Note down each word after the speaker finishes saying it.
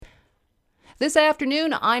This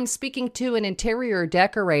afternoon, I'm speaking to an interior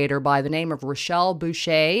decorator by the name of Rochelle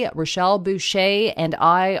Boucher. Rochelle Boucher and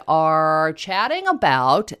I are chatting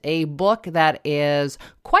about a book that is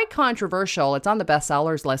quite controversial. It's on the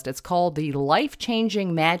bestsellers list. It's called The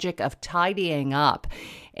Life-Changing Magic of Tidying Up.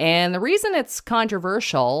 And the reason it's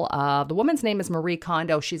controversial, the woman's name is Marie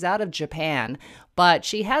Kondo. She's out of Japan, but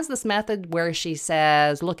she has this method where she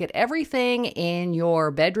says, look at everything in your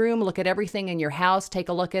bedroom, look at everything in your house, take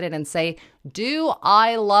a look at it and say, do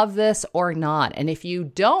I love this or not? And if you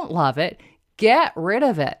don't love it, get rid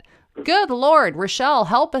of it. Good Lord, Rochelle,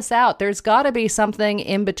 help us out. There's got to be something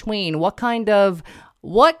in between. What kind of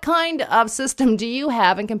system do you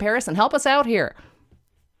have in comparison? Help us out here.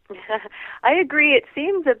 I agree. It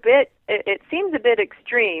seems a bit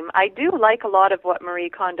extreme. I do like a lot of what Marie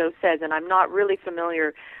Kondo says, and I'm not really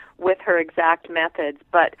familiar with her exact methods,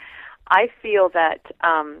 but I feel that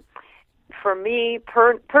for me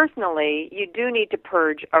personally, you do need to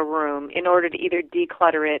purge a room in order to either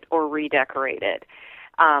declutter it or redecorate it.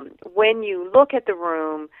 When you look at the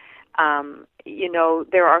room,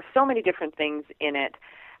 there are so many different things in it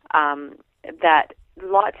that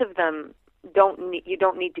lots of them you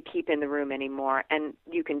don't need to keep in the room anymore, and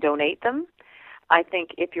you can donate them. I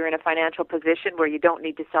think if you're in a financial position where you don't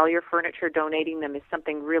need to sell your furniture, donating them is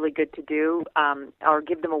something really good to do, or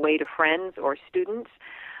give them away to friends or students.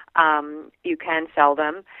 You can sell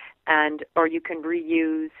them, or you can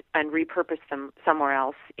reuse and repurpose them somewhere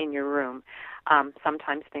else in your room.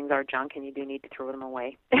 Sometimes things are junk and you do need to throw them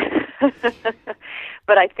away.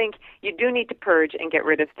 But I think you do need to purge and get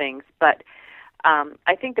rid of things. But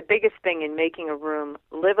I think the biggest thing in making a room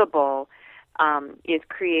livable is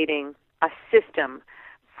creating a system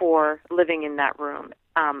for living in that room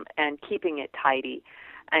and keeping it tidy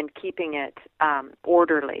and keeping it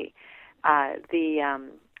orderly.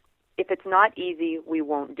 If it's not easy, we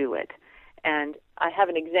won't do it. And I have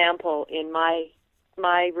an example in my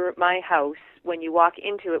house. When you walk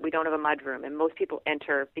into it, we don't have a mudroom, and most people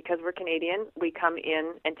enter, because we're Canadian, we come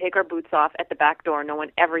in and take our boots off at the back door. No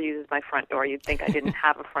one ever uses my front door. You'd think I didn't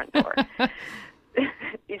have a front door.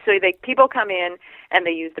 So people come in and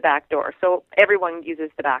they use the back door. So everyone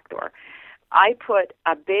uses the back door. I put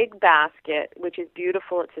a big basket, which is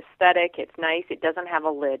beautiful. It's aesthetic. It's nice. It doesn't have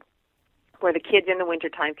a lid, where the kids in the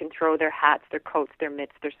wintertime can throw their hats, their coats, their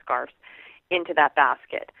mitts, their scarves into that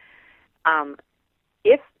basket.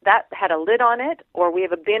 If that had a lid on it, or we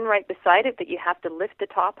have a bin right beside it that you have to lift the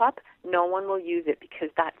top up, no one will use it because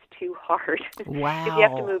that's too hard. Wow. If you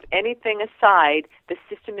have to move anything aside, the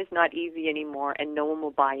system is not easy anymore, and no one will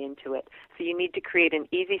buy into it. So you need to create an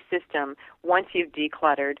easy system once you've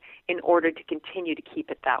decluttered in order to continue to keep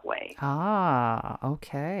it that way. Ah,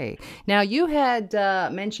 okay. Now, you had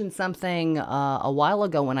mentioned something a while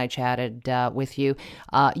ago when I chatted with you.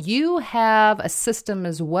 You have a system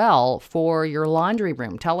as well for your laundry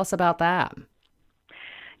room. Tell us about that.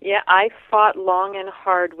 Yeah, I fought long and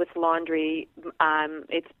hard with laundry.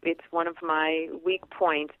 It's one of my weak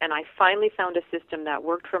points, and I finally found a system that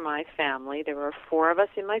worked for my family. There were 4 of us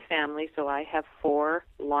in my family, so I have 4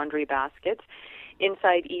 laundry baskets.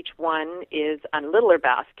 Inside each one is a littler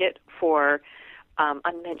basket for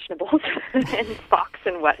unmentionables and socks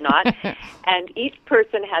and whatnot, and each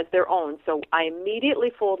person has their own. So I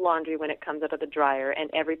immediately fold laundry when it comes out of the dryer, and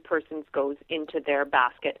every person's goes into their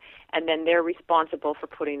basket, and then they're responsible for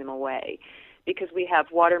putting them away. Because we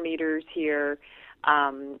have water meters here,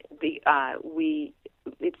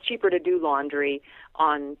 it's cheaper to do laundry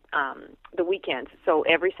on the weekends. So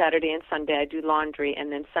every Saturday and Sunday I do laundry,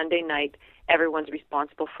 and then Sunday night everyone's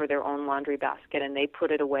responsible for their own laundry basket, and they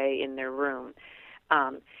put it away in their room.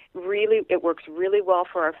 Really, it works really well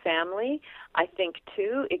for our family. I think,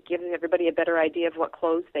 too, it gives everybody a better idea of what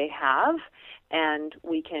clothes they have, and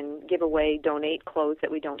we can donate clothes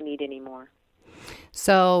that we don't need anymore.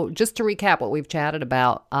 So just to recap what we've chatted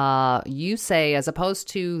about, you say, as opposed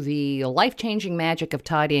to the life-changing magic of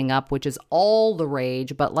tidying up, which is all the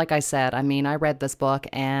rage, but like I said, I mean, I read this book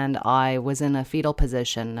and I was in a fetal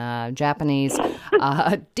position. Japanese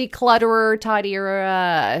declutterer,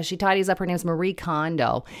 tidier, she tidies up. Her name's Marie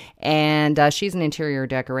Kondo, and she's an interior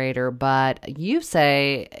decorator. But you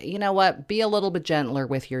say, you know what, be a little bit gentler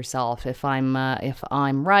with yourself. If I'm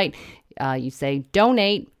right, you say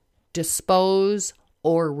donate, dispose,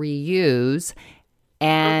 or reuse.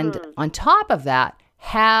 And on top of that,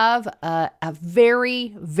 have a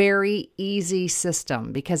very, very easy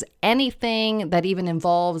system, because anything that even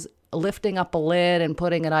involves lifting up a lid and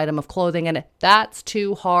putting an item of clothing in it, that's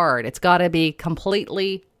too hard. It's got to be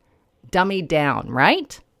completely dummied down,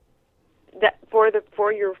 right? that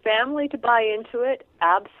for your family to buy into it,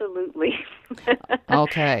 absolutely.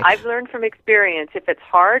 Okay. I've learned from experience, if it's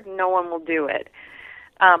hard, no one will do it.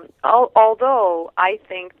 Although I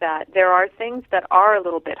think that there are things that are a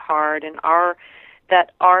little bit hard and are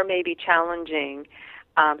maybe challenging,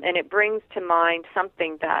 and it brings to mind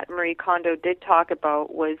something that Marie Kondo did talk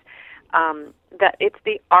about, was that it's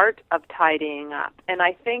the art of tidying up. And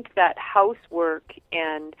I think that housework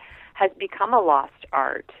has become a lost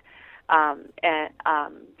art.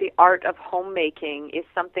 The art of homemaking is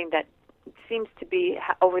something that seems to be,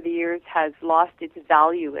 over the years, has lost its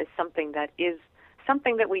value as something that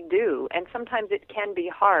we do, and sometimes it can be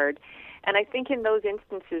hard. And I think in those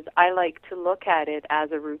instances, I like to look at it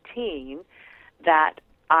as a routine that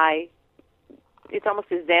it's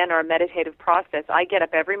almost a Zen or a meditative process. I get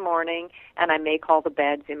up every morning and I make all the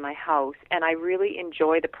beds in my house, and I really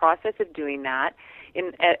enjoy the process of doing that.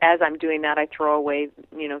 As I'm doing that, I throw away,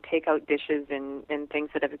 take out dishes and things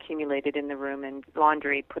that have accumulated in the room, and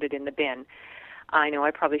laundry, put it in the bin. I know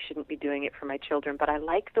I probably shouldn't be doing it for my children, but I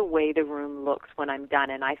like the way the room looks when I'm done,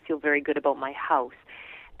 and I feel very good about my house.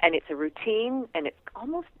 And it's a routine, and it's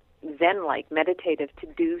almost Zen-like, meditative, to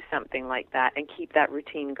do something like that and keep that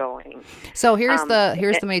routine going. So here's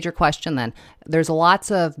the major question then. There's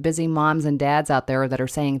lots of busy moms and dads out there that are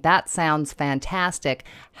saying, that sounds fantastic.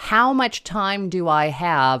 How much time do I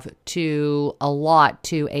have to allot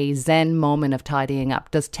to a Zen moment of tidying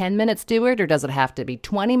up? Does 10 minutes do it, or does it have to be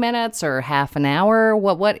 20 minutes or half an hour?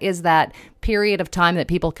 What is that period of time that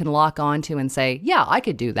people can lock onto and say, yeah, I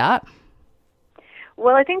could do that?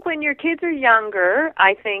 Well, I think when your kids are younger,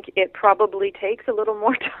 I think it probably takes a little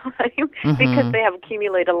more time because they have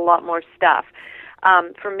accumulated a lot more stuff.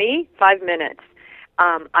 For me, 5 minutes.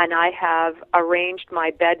 And I have arranged my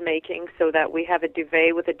bed making so that we have a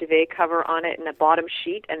duvet with a duvet cover on it and a bottom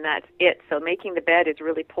sheet, and that's it. So making the bed is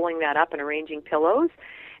really pulling that up and arranging pillows,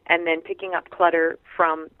 and then picking up clutter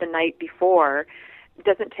from the night before. It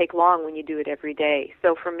doesn't take long when you do it every day.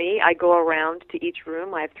 So for me, I go around to each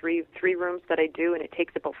room. I have three rooms that I do, and it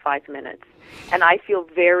takes about 5 minutes. And I feel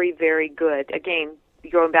very, very good. Again,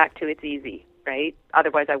 going back to it's easy, right?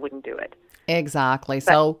 Otherwise, I wouldn't do it. Exactly.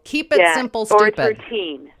 So keep it simple, stupid. Or it's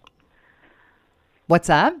routine. What's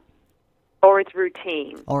that? Or it's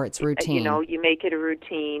routine. You make it a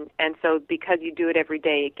routine. And so because you do it every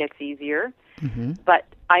day, it gets easier. Mm-hmm. But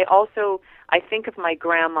I think of my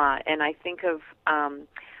grandma, and I think of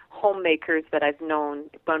homemakers that I've known,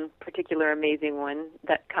 one particular amazing one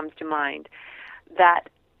that comes to mind, that,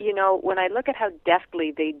 when I look at how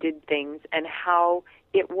deftly they did things and how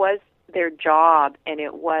it was their job, and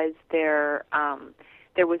it was there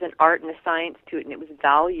was an art and a science to it, and it was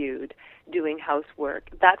valued doing housework.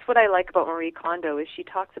 That's what I like about Marie Kondo, is she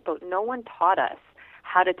talks about no one taught us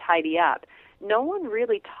how to tidy up. No one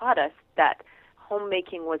really taught us that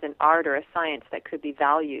homemaking was an art or a science that could be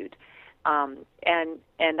valued. And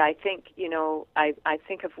I think, I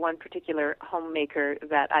think of one particular homemaker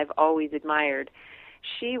that I've always admired.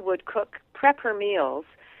 She would prep her meals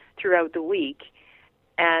throughout the week,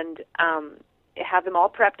 and have them all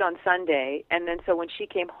prepped on Sunday, and then so when she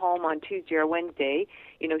came home on Tuesday or Wednesday,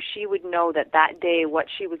 she would know that day what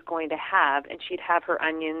she was going to have, and she'd have her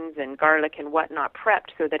onions and garlic and whatnot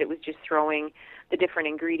prepped so that it was just throwing the different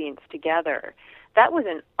ingredients together. That was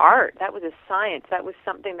an art. That was a science. That was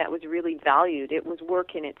something that was really valued. It was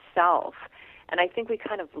work in itself. And I think we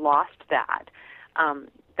kind of lost that,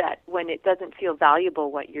 that when it doesn't feel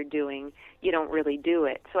valuable what you're doing, you don't really do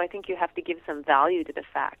it. So I think you have to give some value to the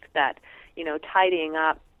fact that, tidying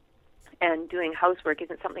up and doing housework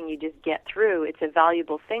isn't something you just get through. It's a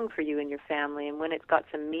valuable thing for you and your family. And when it's got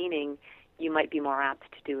some meaning, you might be more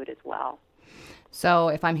apt to do it as well. So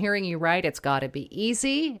if I'm hearing you right, it's got to be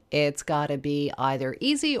easy. It's got to be either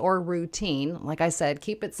easy or routine. Like I said,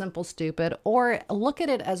 keep it simple, stupid, or look at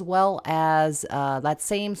it as well as that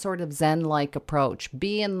same sort of Zen-like approach.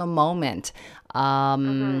 Be in the moment,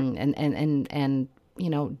 and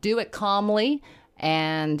do it calmly.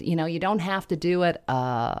 And, you don't have to do it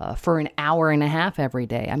for an hour and a half every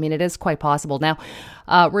day. I mean, it is quite possible. Now,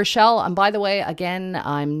 Rochelle, and by the way, again,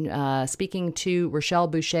 I'm speaking to Rochelle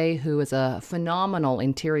Boucher, who is a phenomenal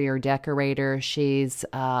interior decorator. She's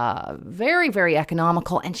very, very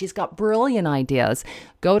economical, and she's got brilliant ideas.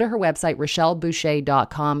 Go to her website,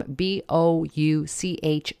 RochelleBoucher.com, BOUCHIR,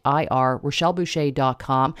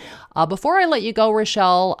 RochelleBoucher.com. Before I let you go,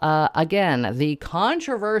 Rochelle, again, the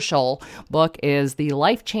controversial book is The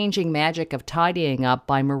Life-Changing Magic of Tidying Up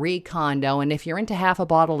by Marie Kondo. And if you're into half a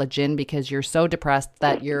bottle of gin because you're so depressed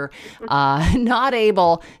that you're not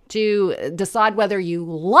able to decide whether you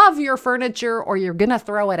love your furniture or you're going to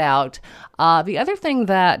throw it out, The other thing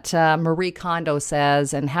that Marie Kondo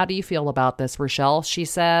says, and how do you feel about this, Rochelle? She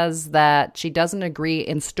says that she doesn't agree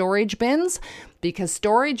in storage bins because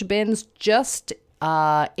storage bins just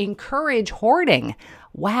encourage hoarding.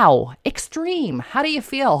 Wow, extreme. How do you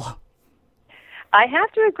feel? I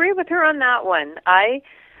have to agree with her on that one.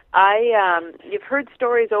 You've heard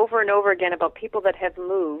stories over and over again about people that have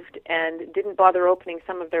moved and didn't bother opening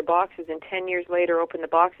some of their boxes, and 10 years later open the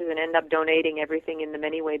boxes and end up donating everything in them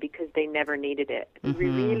anyway because they never needed it. Mm-hmm. We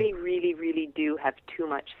really, really, really do have too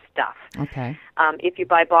much stuff. Okay. If you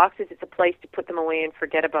buy boxes, it's a place to put them away and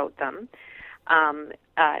forget about them.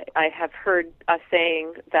 I have heard a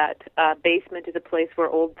saying that basement is a place where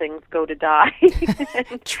old things go to die.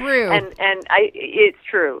 True. And it's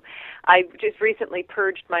true. I just recently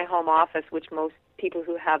purged my home office, which most people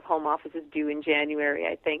who have home offices do in January,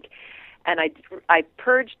 I think. And I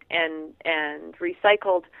purged and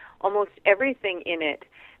recycled almost everything in it,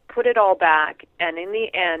 put it all back, and in the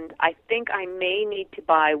end, I think I may need to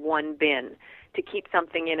buy one bin to keep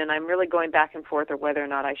something in, and I'm really going back and forth or whether or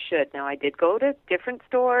not I should. Now, I did go to different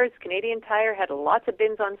stores. Canadian Tire had lots of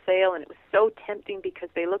bins on sale, and it was so tempting because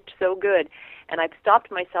they looked so good. And I've stopped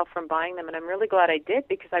myself from buying them, and I'm really glad I did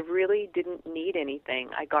because I really didn't need anything.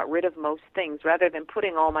 I got rid of most things. Rather than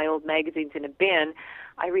putting all my old magazines in a bin,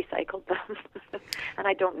 I recycled them, and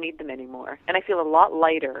I don't need them anymore. And I feel a lot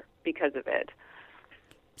lighter because of it.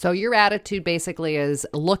 So your attitude basically is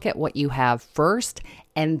look at what you have first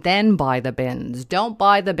and then buy the bins. Don't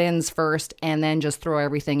buy the bins first and then just throw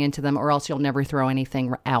everything into them, or else you'll never throw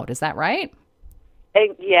anything out. Is that right?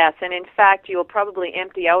 Yes, and in fact, you'll probably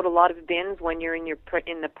empty out a lot of bins when you're in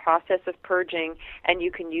the process of purging, and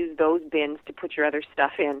you can use those bins to put your other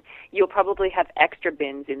stuff in. You'll probably have extra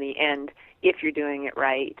bins in the end if you're doing it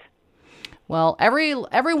right. Well, every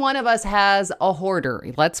one of us has a hoarder.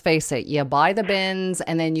 Let's face it. You buy the bins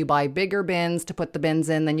and then you buy bigger bins to put the bins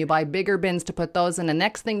in. Then you buy bigger bins to put those in. The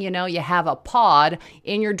next thing you know, you have a pod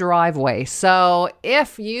in your driveway. So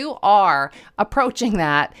if you are approaching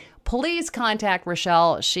that, please contact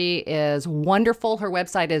Rochelle. She is wonderful. Her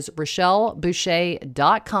website is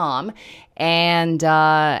rochelleboucher.com. And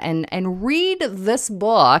read this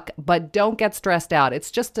book, but don't get stressed out.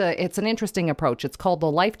 It's an interesting approach. It's called The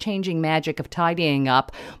Life-Changing Magic of Tidying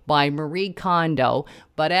Up by Marie Kondo.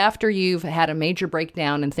 But after you've had a major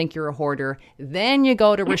breakdown and think you're a hoarder, then you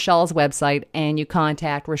go to Rochelle's website and you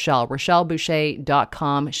contact Rochelle,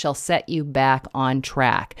 rochelleboucher.com. She'll set you back on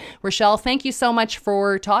track. Rochelle, thank you so much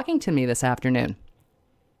for talking to me this afternoon.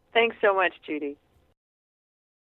 Thanks so much, Judy.